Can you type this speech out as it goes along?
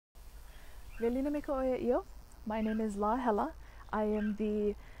Hoihoi Ea. My name is Lahela. I am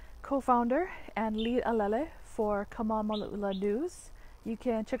the co-founder and lead ʻAlele for Kamamaluula News. You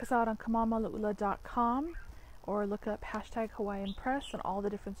can check us out on kamamaluula.com or look up #Hawaiian Press and all the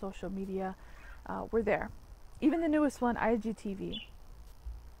different social media. We're there. Even the newest one, IGTV.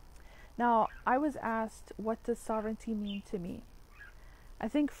 Now, I was asked, what does sovereignty mean to me? I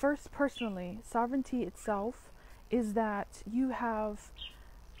think first, personally, sovereignty itself is that you have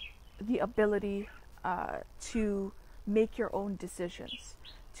the ability to make your own decisions,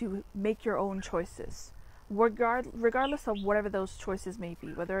 to make your own choices, regardless of whatever those choices may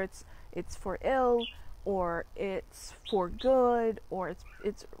be, whether it's for ill or it's for good or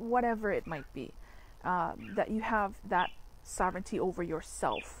it's whatever it might be, that you have that sovereignty over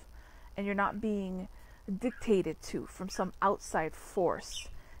yourself and you're not being dictated to from some outside force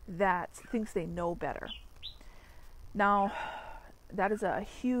that thinks they know better. Now, that is a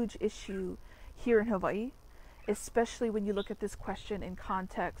huge issue here in Hawaii, especially when you look at this question in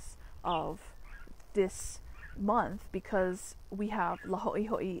context of this month, because we have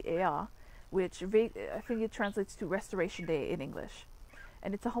Hoihoi Ea, which I think it translates to Restoration Day in English,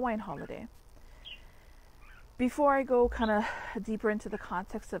 and it's a Hawaiian holiday. Before I go kind of deeper into the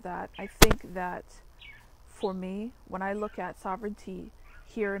context of that, I think that for me, when I look at sovereignty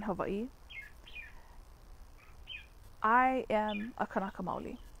here in Hawaii, I am a Kanaka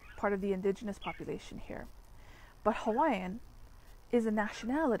Maoli, part of the indigenous population here. But Hawaiian is a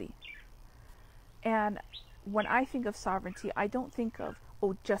nationality. And when I think of sovereignty, I don't think of,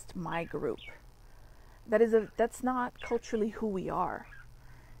 oh, just my group. That's not culturally who we are.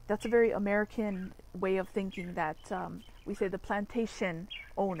 That's a very American way of thinking, that we say the plantation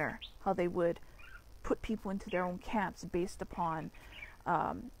owner, how they would put people into their own camps based upon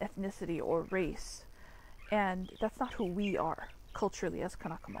ethnicity or race. And that's not who we are culturally as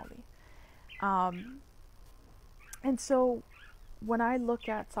Kanaka Maoli. And so when I look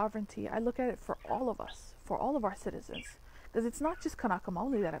at sovereignty, I look at it for all of us, for all of our citizens. Because it's not just Kanaka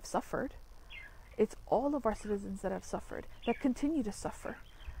Maoli that have suffered. It's all of our citizens that have suffered, that continue to suffer.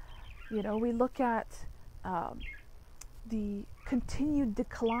 You know, we look at the continued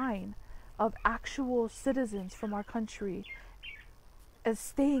decline of actual citizens from our country as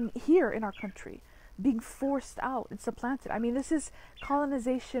staying here in our country, being forced out and supplanted. I mean, this is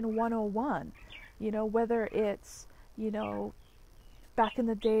colonization 101, you know, whether it's, you know, back in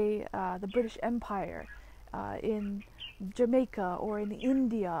the day, the British Empire, in Jamaica or in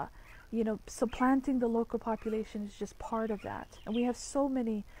India, you know, supplanting the local population is just part of that. And we have so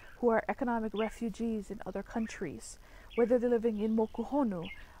many who are economic refugees in other countries, whether they're living in Mokuhonu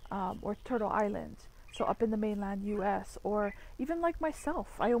or Turtle Island, so up in the mainland US, or even like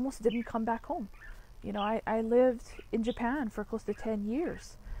myself, I almost didn't come back home. You know, I lived in Japan for close to 10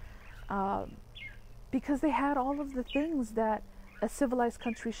 years because they had all of the things that a civilized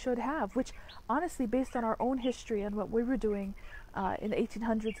country should have, which honestly, based on our own history and what we were doing in the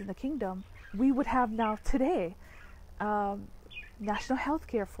 1800s in the kingdom, we would have now today. National health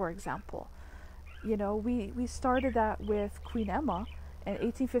care, for example. You know, we started that with Queen Emma. In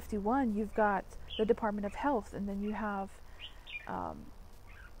 1851, you've got the Department of Health, and then you have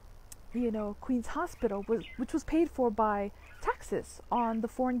you know, Queen's Hospital, which was paid for by taxes on the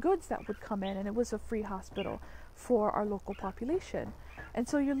foreign goods that would come in, and it was a free hospital for our local population. And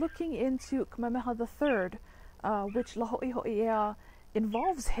so you're looking into Kamehameha III, which Hoihoi Ea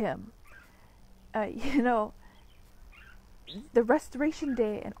involves him. You know, the Restoration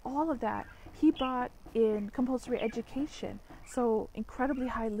Day and all of that, he brought in compulsory education, so incredibly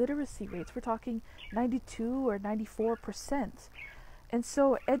high literacy rates. We're talking 92 or 94%. And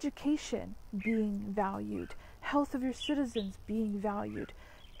so education being valued, health of your citizens being valued,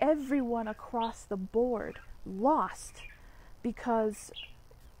 everyone across the board lost because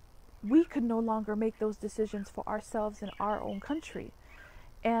we could no longer make those decisions for ourselves in our own country.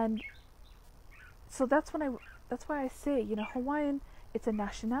 And so that's why I say, you know, Hawaiian, it's a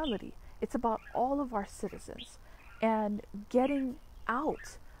nationality. It's about all of our citizens and getting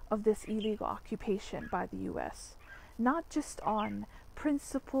out of this illegal occupation by the US, not just on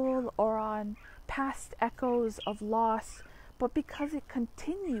principle or on past echoes of loss, but because it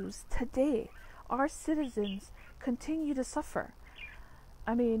continues today. Our citizens continue to suffer.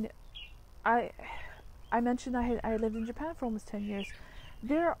 I mean, I mentioned I lived in Japan for almost 10 years.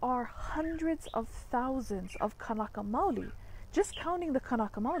 There are hundreds of thousands of Kanaka Maoli, just counting the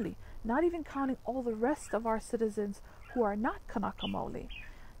Kanaka Maoli, not even counting all the rest of our citizens who are not Kanaka Maoli,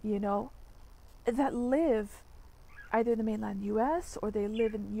 you know, that live either the mainland US, or they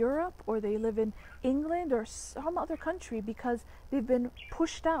live in Europe, or they live in England or some other country, because they've been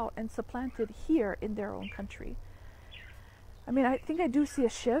pushed out and supplanted here in their own country. I mean, I think I do see a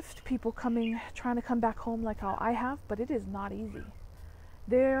shift, people trying to come back home like how I have, but it is not easy.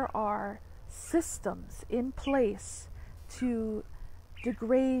 There are systems in place to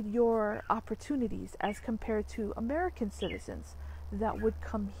degrade your opportunities as compared to American citizens that would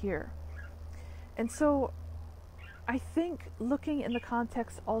come here. And so I think, looking in the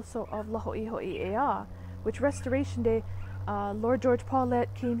context also of Hoihoi Ea, which Restoration Day, Lord George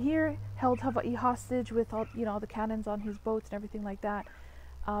Paulet came here, held Hawaii hostage with all, the cannons on his boats and everything like that.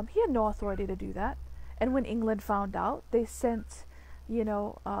 He had no authority to do that. And when England found out, they sent,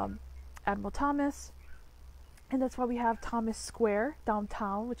 Admiral Thomas, and that's why we have Thomas Square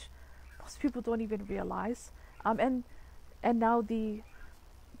downtown, which most people don't even realize. And now the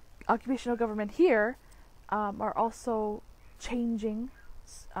occupational government here are also changing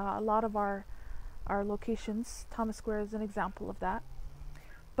a lot of our locations. Thomas Square is an example of that.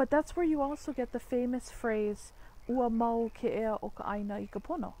 But that's where you also get the famous phrase, "Ua mau ke ea o ka aina I ka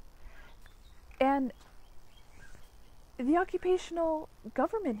pono." And the occupational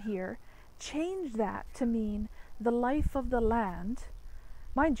government here changed that to mean the life of the land.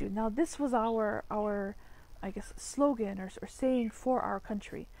 Mind you, now this was our I guess slogan or saying for our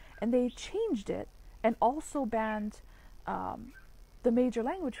country, and they changed it and also banned the major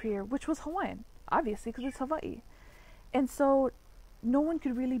language here, which was Hawaiian, obviously, because it's Hawaii. And so no one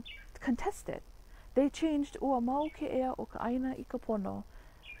could really contest it. They changed "Ua mau ke ea o ka aina I ka pono"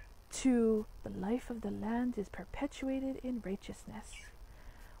 to "the life of the land is perpetuated in righteousness,"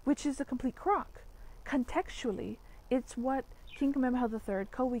 which is a complete crock. Contextually, it's what King Kamehameha III,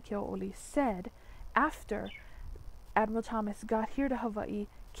 Kauikeaoli, said after Admiral Thomas got here to Hawaii,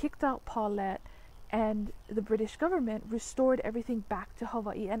 kicked out Paulet, and the British government restored everything back to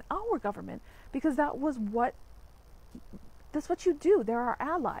Hawaii and our government, because that's what you do. They're our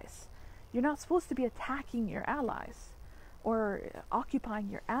allies. You're not supposed to be attacking your allies or occupying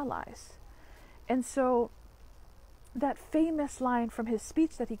your allies. And so that famous line from his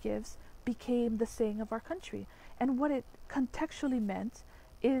speech that he gives became the saying of our country. And what it contextually meant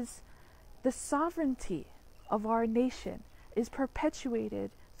is the sovereignty of our nation is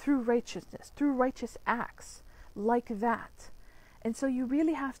perpetuated through righteousness, through righteous acts like that. And so you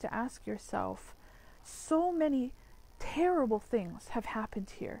really have to ask yourself, so many terrible things have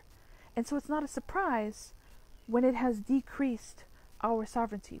happened here. And so it's not a surprise when it has decreased our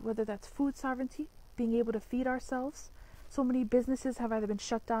sovereignty, whether that's food sovereignty, being able to feed ourselves. So many businesses have either been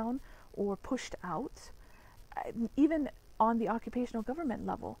shut down or pushed out. Even on the occupational government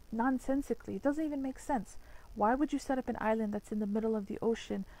level, nonsensically, it doesn't even make sense. Why would you set up an island that's in the middle of the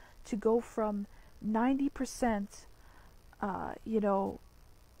ocean to go from 90%,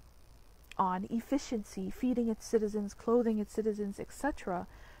 on efficiency, feeding its citizens, clothing its citizens, etc.,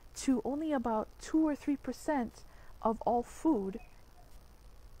 to only about 2 or 3% of all food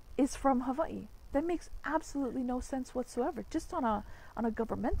is from Hawaii? That makes absolutely no sense whatsoever, just on a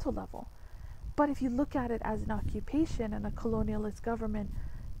governmental level. But if you look at it as an occupation and a colonialist government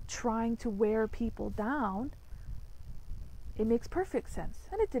trying to wear people down, it makes perfect sense.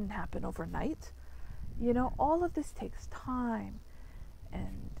 And it didn't happen overnight. All of this takes time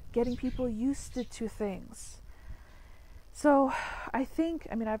and getting people used to things. So I've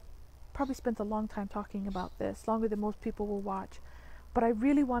probably spent a long time talking about this, longer than most people will watch, but I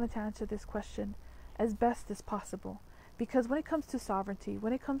really wanted to answer this question as best as possible. Because when it comes to sovereignty,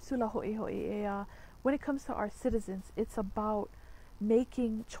 when it comes to Hoihoi Ea, when it comes to our citizens, it's about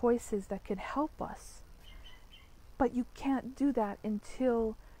making choices that can help us. But you can't do that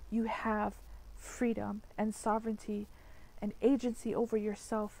until you have freedom and sovereignty and agency over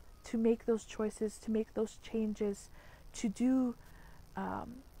yourself to make those choices, to make those changes, to do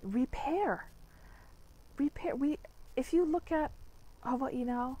repair. If you look at Hawaii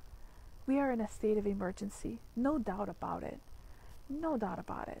now, we are in a state of emergency, no doubt about it. No doubt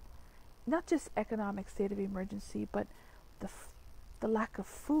about it. Not just economic state of emergency, but the lack of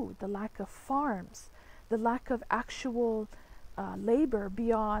food, the lack of farms, the lack of actual labor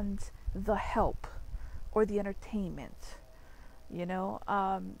beyond the help or the entertainment.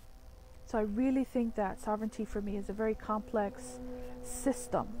 So I really think that sovereignty for me is a very complex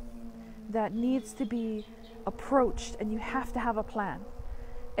system that needs to be approached, and you have to have a plan.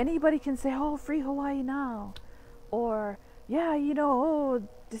 Anybody can say, "Oh, free Hawaii now," or "Yeah,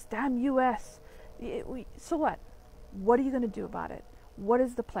 this damn US." So what? What are you going to do about it? What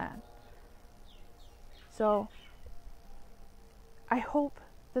is the plan? So I hope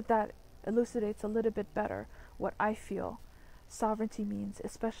that elucidates a little bit better what I feel sovereignty means,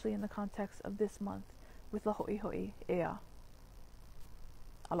 especially in the context of this month with the Hoihoi Ea.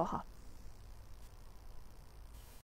 Aloha.